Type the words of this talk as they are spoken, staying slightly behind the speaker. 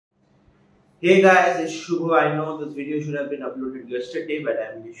Hey guys, it's Shubho. I know this video should have been uploaded yesterday, but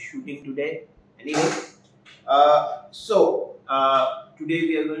I'm just shooting today. Anyway, today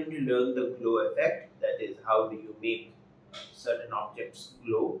we are going to learn the glow effect. That is, how do you make certain objects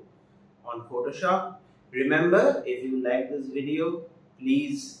glow on Photoshop. Remember, if you like this video,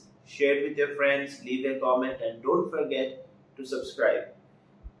 please share it with your friends, leave a comment, and don't forget to subscribe.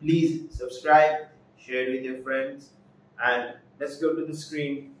 Please subscribe, share it with your friends, and let's go to the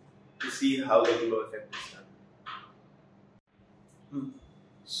screen to see how the glow effect is done.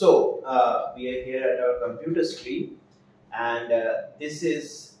 We are here at our computer screen, and this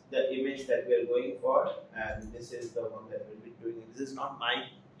is the image that we are going for, and this is the one that we'll be doing. This is not my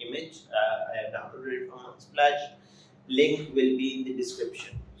image. I have downloaded it from Unsplash. Link will be in the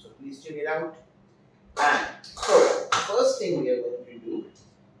description, so please check it out. And so, the first thing we are going to do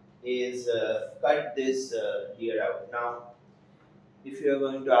is cut this deer out. Now, if you are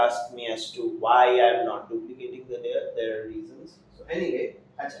going to ask me as to why I am not duplicating the layer, there are reasons. So anyway,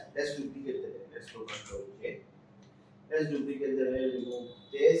 let's duplicate the layer. Let's go Control J. Let's duplicate the layer, remove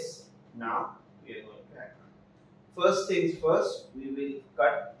this. Now we are going to add. First things first, we will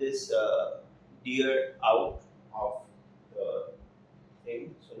cut this deer out of the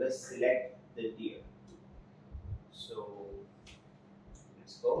thing. So let's select the deer. So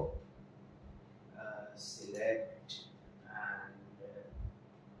let's go. Select and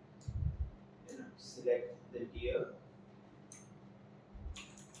select the deer,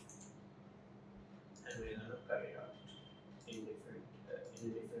 and we're going to cut it out in a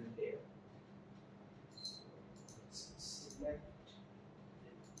different layer. So let's select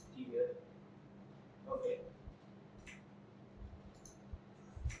the deer. Okay.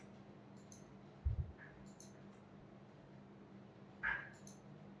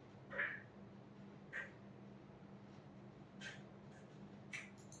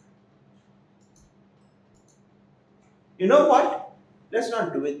 You know what? Let's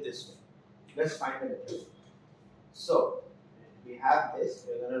not do it this way. Let's find a better way. So, we have this.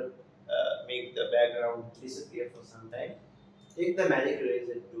 We're going to make the background disappear for some time. Take the magic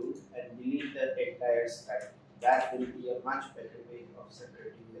eraser tool and delete the entire sky. That will be a much better way of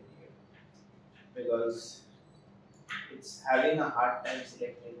separating the deer, because it's having a hard time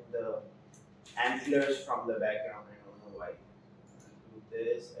selecting the antlers from the background. I don't know why. Do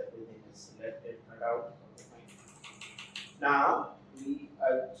this, everything is selected, cut out. Okay, fine. Now we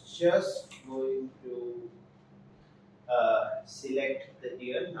are just going to select the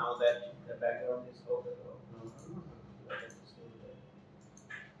deer. Now that the background is over.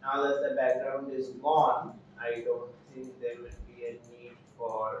 Now that the background is gone, I don't think there will be a need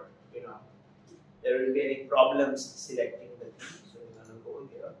for, there will be any problems selecting the thing. So we're going to go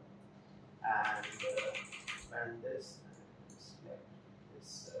here and expand this and select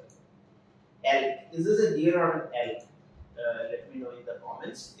this elk. Is this a deer or an elk? Let me know in the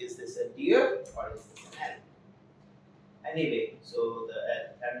comments. Is this a deer or is this an elk? Anyway, so the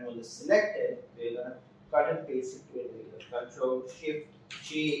animal is selected. We're going to cut and paste it to a layer. Control Shift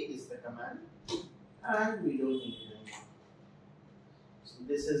J is the command, and we don't need it anymore. So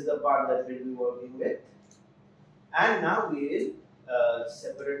this is the part that we'll be working with. And now we will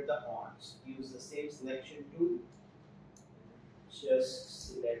separate the horns. Use the same selection tool. Just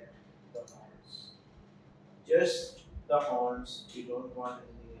select the horns. Just the horns. We don't want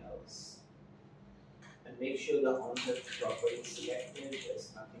anything else. And make sure the horns are properly selected.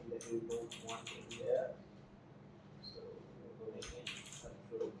 There's nothing that we don't want in there. So we're going in.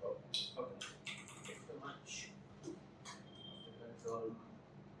 Control. Okay. Take the much. Control.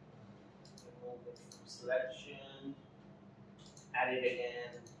 Remove it from selection. Add it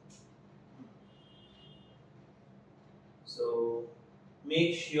again. So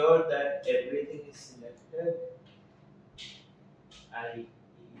make sure that everything is selected.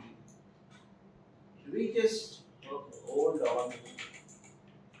 We just hold on.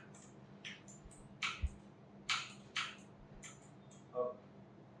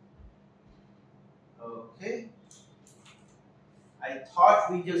 Okay. I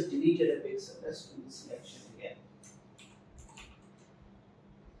thought we just deleted a pixel. Let's do the selection again.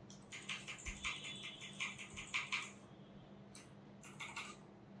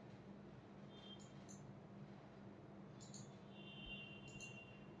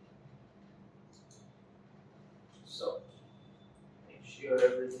 So, make sure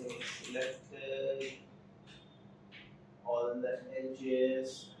everything is selected, all the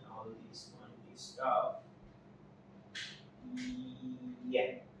edges and all these funky stuff.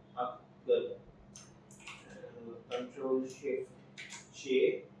 Yeah, good. Control Shift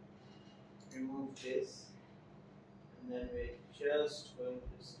J, remove this, and then we're just going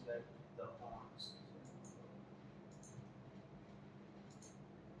to select the horn.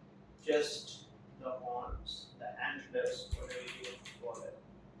 just the horns, the antlers, whatever you want to call it.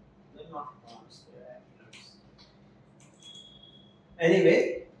 They're not horns, they're antlers.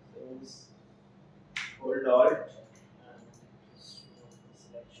 Anyway, so just hold Alt and just remove the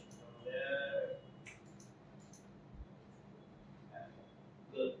selection from there.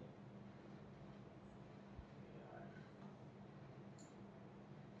 Good.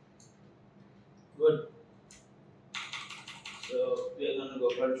 Good. So we are going to go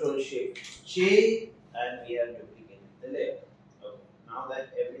Control Shift J and we have duplicated the layer. Okay. Now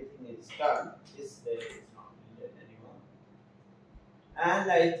that everything is done, this layer is not needed anymore. And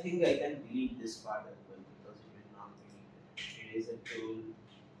I think I can delete this part as well because it will not be needed. Eraser tool,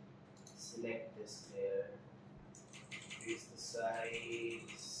 select this layer, increase the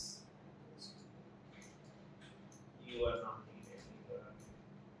size. You are not needed either.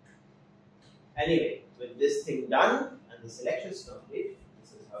 Anyway, with this thing done and the selection is complete,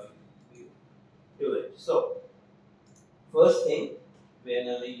 this is how you do it. So, first thing, we are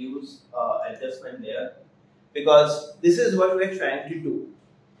going to use adjustment layer because this is what we are trying to do.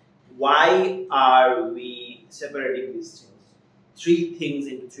 Why are we separating these things? Three things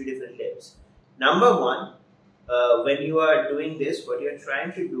into three different layers. Number one, when you are doing this, what you are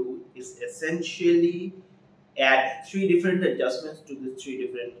trying to do is essentially add three different adjustments to the three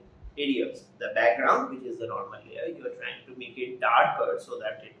different areas. The background, which is the normal layer, you are trying to make it darker so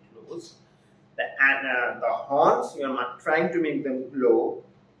that it glows. The horns, you are trying to make them glow,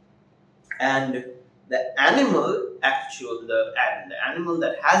 and the animal, the animal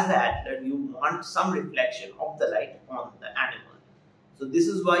that has the antler, you want some reflection of the light on the animal. So this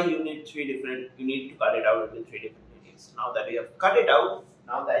is why you need you need to cut it out into three different areas. Now that we have cut it out,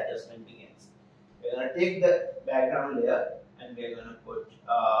 now the adjustment begins. We're going to take the background layer and we're going to put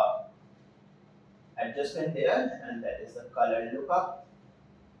adjustment layer, and that is the color lookup.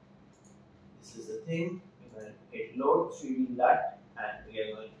 This is the thing. We're going to hit load 3D LUT and we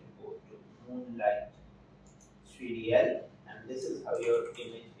are going to go to Moonlight 3DL, and this is how your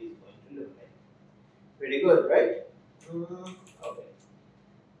image is going to look like. Pretty good, right? Okay.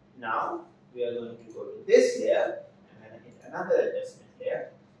 Now we are going to go to this layer and then hit another adjustment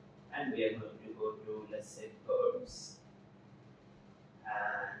layer, and we are going to go to, let's say, curves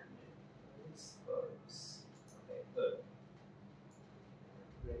and curves. Okay, good.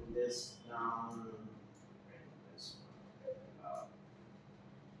 Bring this down. Bring this up.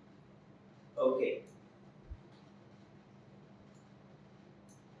 Okay.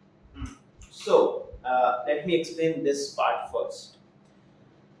 So let me explain this part first.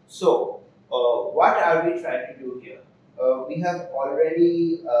 So what are we trying to do here? We have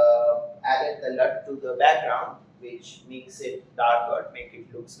already added the LUT to the background, which makes it darker, make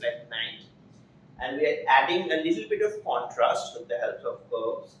it looks like night. And we are adding a little bit of contrast with the help of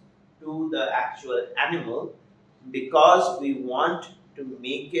curves to the actual animal because we want to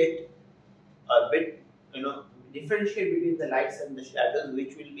make it a bit, differentiate between the lights and the shadows,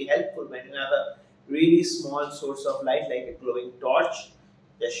 which will be helpful when you have a really small source of light like a glowing torch.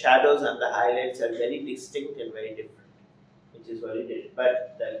 The shadows and the highlights are very distinct and very different, which is what it is.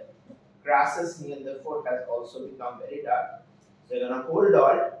 But the grasses near the foot has also become very dark. So you're going to hold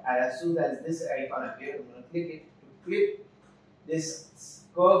Alt, and as soon as this icon appears, I'm going to click it to clip this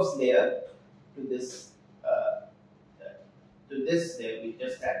curves layer to this layer we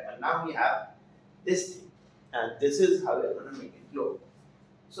just had. But now we have this thing, and this is how we're going to make it glow.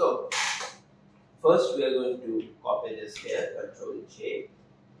 So first we are going to copy this layer, Control J,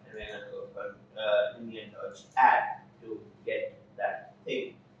 and we're going to go Union Dodge Add to get that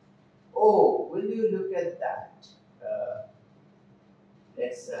thing. Oh, will you look at that?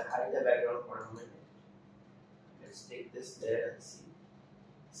 Let's hide the background for a minute. Let's take this there and see.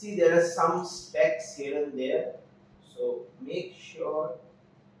 See, there are some specks here and there. So make sure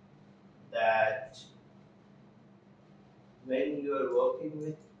that when you are working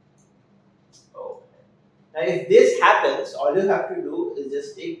with, now if this happens, all you have to do is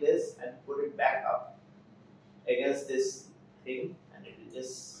just take this and put it back up against this thing, and it will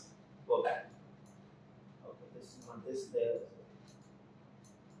just go back. Okay, this is on this layer.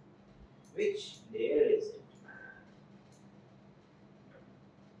 Which layer is it, man?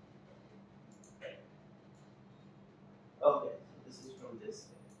 Okay, so this is from this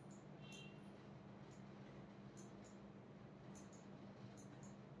layer.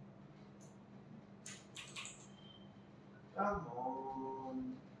 Come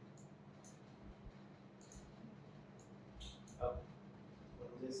on. Okay,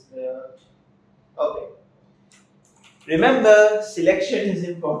 from this layer. Okay. Remember, selection is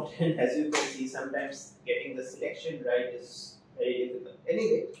important. As you can see, sometimes getting the selection right is very difficult.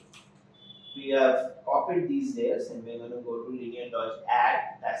 Anyway, we have copied these layers and we're going to go to linear dodge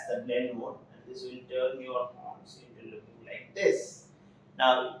add, that's the blend mode, and this will turn your horns into looking like this.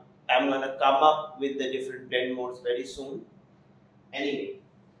 Now I'm going to come up with the different blend modes very soon. Anyway,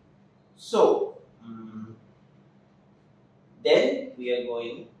 so then we are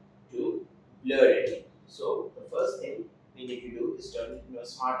going to blur it. So the first thing we need to do is turn it into a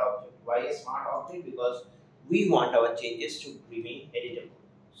smart object. Why a smart object? Because we want our changes to remain editable.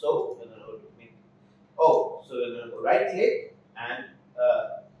 So we're going to go to make. So we're going to go right click and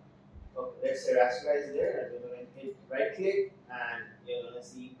okay, let's say rasterize there, and we're going to hit right click and you're going to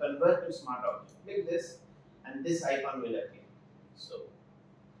see convert to smart object. Click this and this icon will appear. So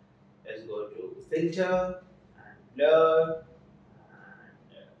let's go to filter and blur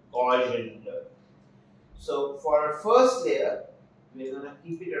and Gaussian blur. So for our first layer, we're going to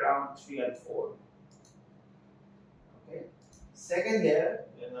keep it around 3 and 4. Okay. Second layer,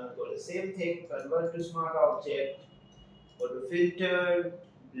 we're going to go the same thing, convert to smart object, go to filter,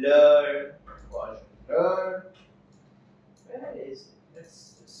 blur, Gaussian blur. Where is it?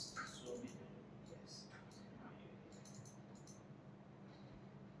 Let's just zoom in. Yes.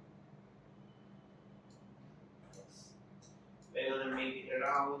 We're going to make it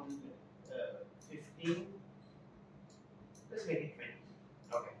around 15. Let's make it 20.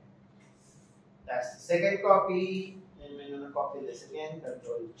 Okay. That's the second copy. Then we're going to copy this again.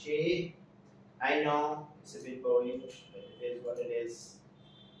 Control J. I know it's a bit boring, but it is what it is.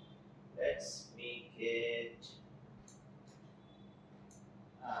 Let's make it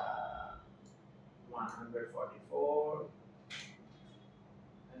 144.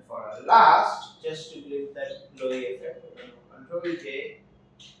 And for our last, just to give that glowy effect, we're going to Control J.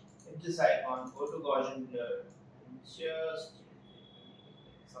 Hit this icon, go to Gaussian blur, and just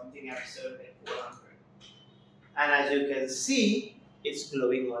something absurd like 400. And as you can see, it's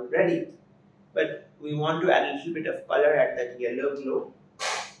glowing already. But we want to add a little bit of color at that yellow glow.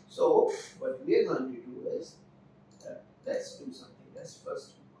 So what we are going to do is, let's do something. Let's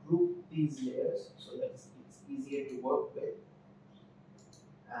first group these layers so that it's easier to work with.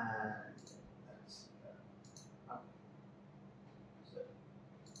 And that's so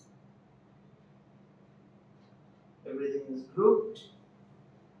everything is grouped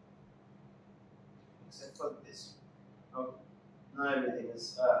except for this. Okay. Now everything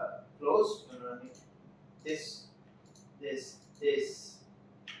is closed. This,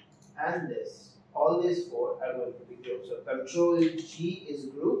 and this. All these four are going to be grouped. So Control G is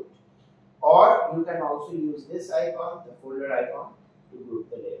grouped, or you can also use this icon, the folder icon, to group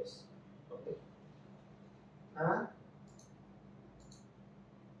the layers. Okay.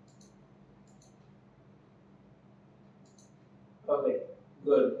 Okay,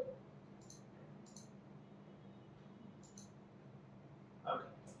 good. Okay,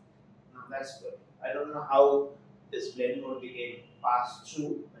 now that's good. I don't know how this blend mode became passed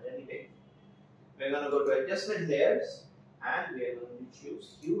through, but anyway, we're going to go to adjustment layers and we are going to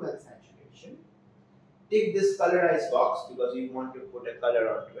choose hue and saturation. Take this colorized box because we want to put a color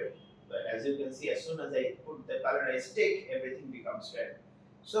onto it. But as you can see, as soon as I put the colorized tick, everything becomes red.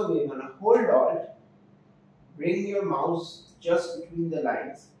 So we're going to hold Alt, bring your mouse just between the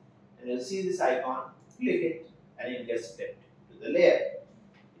lines, and you'll see this icon, click it, and it gets flipped to the layer,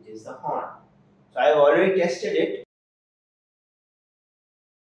 which is the horn. So I've already tested it.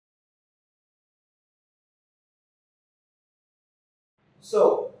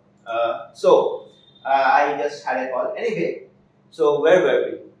 So I just had a call. Anyway, so where were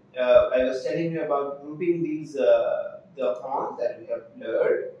we? I was telling you about grouping these the horns that we have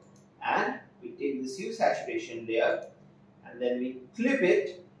blurred, and we take this hue saturation layer, and then we clip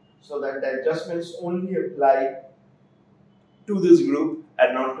it so that the adjustments only apply to this group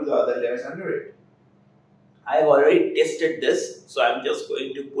and not to the other layers under it. I have already tested this, so I'm just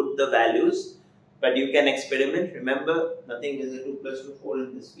going to put the values. But you can experiment. Remember, nothing is a 2 plus 2 4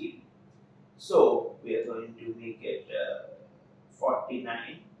 in this field. So we are going to make it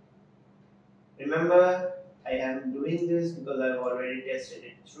 49. Remember, I am doing this because I have already tested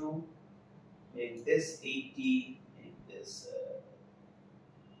it through. Make this 80, make this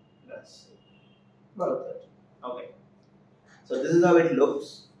plus about 30. Okay. So this is how it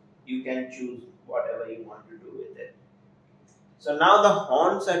looks. You can choose whatever you want to do with it. So now the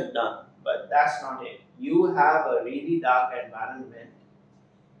horns are done. But that's not it. You have a really dark environment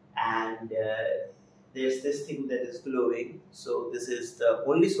and there's this thing that is glowing. So this is the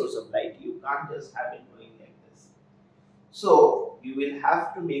only source of light. You can't just have it glowing like this. So you will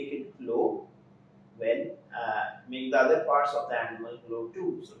have to make it glow when make the other parts of the animal glow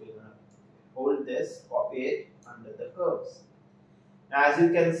too. So we're going to hold this, copy it under the curves. Now, as you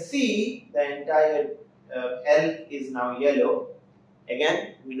can see, the entire elk is now yellow.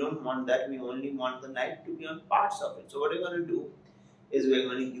 Again, we don't want that. We only want the light to be on parts of it. So what we're going to do is we're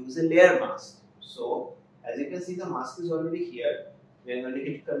going to use a layer mask. So as you can see, the mask is already here. We're going to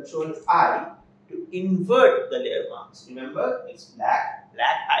hit Ctrl I to invert the layer mask. Remember, it's black.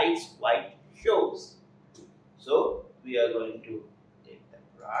 Black hides, white shows. So we are going to take the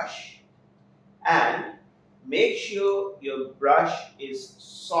brush and make sure your brush is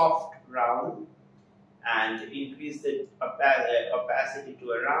soft round and increase the opacity to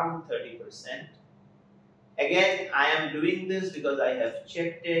around 30%. Again, I am doing this because I have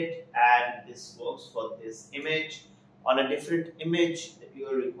checked it and this works for this image. On a different image,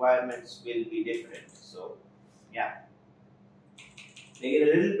 your requirements will be different. So, yeah. Make it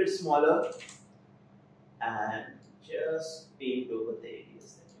a little bit smaller and just paint over the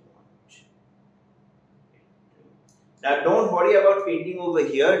areas that you want. Now, don't worry about painting over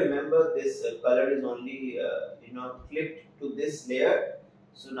here. Remember, this color is only clipped to this layer,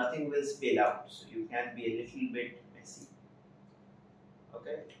 so nothing will spill out. So you can be a little bit messy.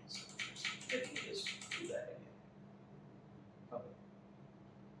 Okay, so let me just do that again. Okay.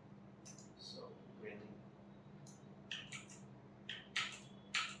 So bring.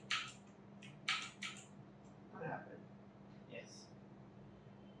 What happened? Yes.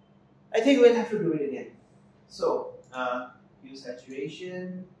 I think we'll have to do it again. So use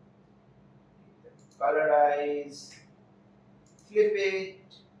saturation, colorize, flip it.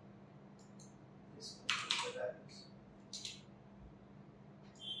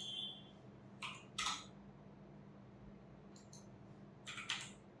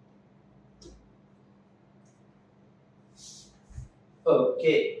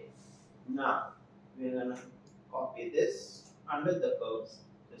 Okay, now we're gonna copy this under the curves.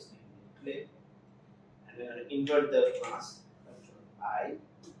 Just click, and we're gonna invert the mask. Control I.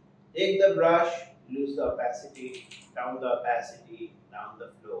 Take the brush, lose the opacity, down the opacity, down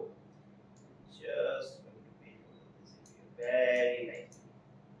the flow. Just going to paint over this area very lightly.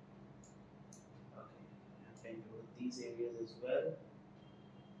 Okay, and paint over these areas as well,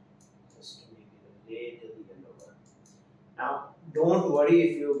 just to make it a little yellower. Now, don't worry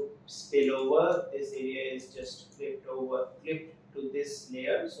if you spill over. This area is just flipped to this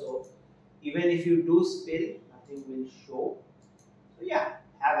layer. So even if you do spill, nothing will show. So yeah,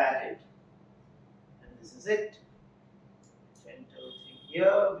 have at it. And this is it. Gentle thing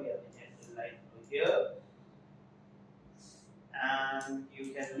here. We have a gentle light over here. And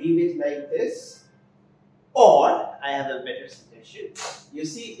you can leave it like this. Or I have a better suggestion. You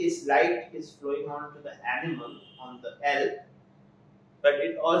see, its light is flowing onto the animal, on the elk, but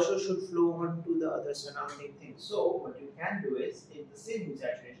it also should flow onto the other surrounding things. So what you can do is take the same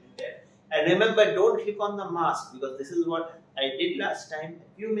saturation there. And remember, don't click on the mask, because this is what I did last time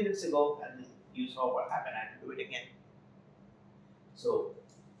a few minutes ago, and you saw what happened. I have to do it again. So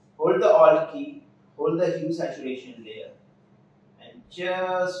hold the Alt key, hold the hue saturation layer, and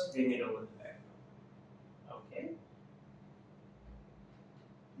just bring it over the background. Okay.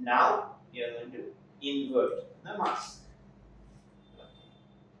 Now you are going to invert the mask.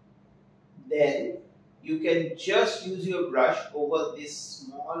 Then you can just use your brush over these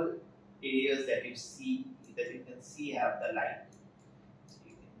small areas that you can see have the light. So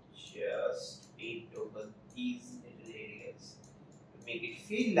you can just paint over these little areas to make it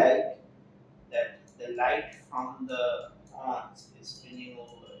feel like that the light from the horns is spinning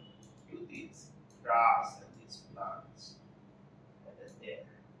over to these grass and these plants that are there.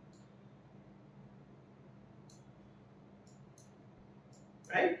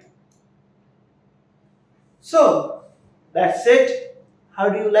 Right? So that's it. How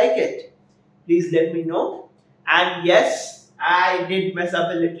do you like it? Please let me know. And yes, I did mess up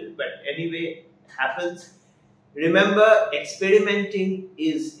a little, but anyway, it happens. Remember, experimenting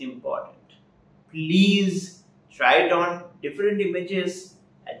is important. Please try it on different images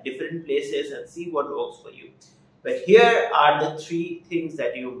at different places and see what works for you. But here are the 3 things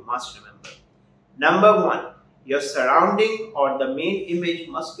that you must remember. Number 1, your surrounding or the main image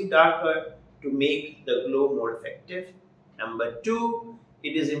must be darker to make the glow more effective. Number 2,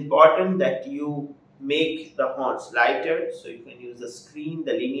 it is important that you make the horns lighter, so you can use the screen,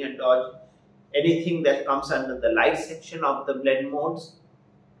 the linear dodge, anything that comes under the light section of the blend modes.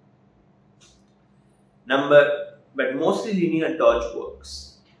 But mostly linear dodge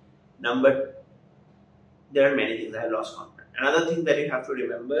works. There are many things. I have lost count. Another thing that you have to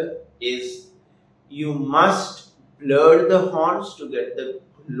remember is you must blur the horns to get the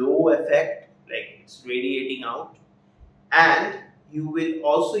glow effect, like it's radiating out, and you will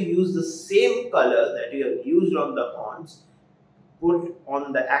also use the same color that you have used on the horns put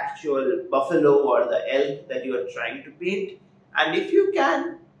on the actual buffalo or the elk that you are trying to paint. And if you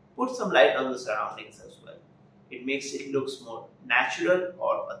can, put some light on the surroundings as well. It makes it look more natural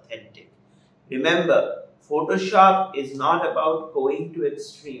or authentic. Remember, Photoshop is not about going to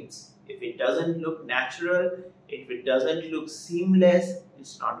extremes. If it doesn't look natural, if it doesn't look seamless,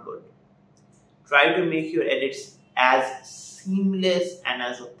 it's not good. Try to make your edits as seamless and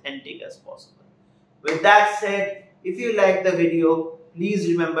as authentic as possible. With that said, if you like the video, please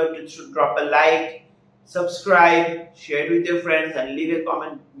remember to drop a like, subscribe, share it with your friends, and leave a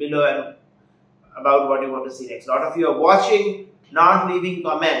comment below about what you want to see next. A lot of you are watching, not leaving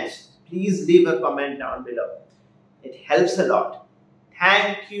comments. Please leave a comment down below. It helps a lot.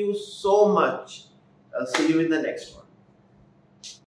 Thank you so much. I'll see you in the next one.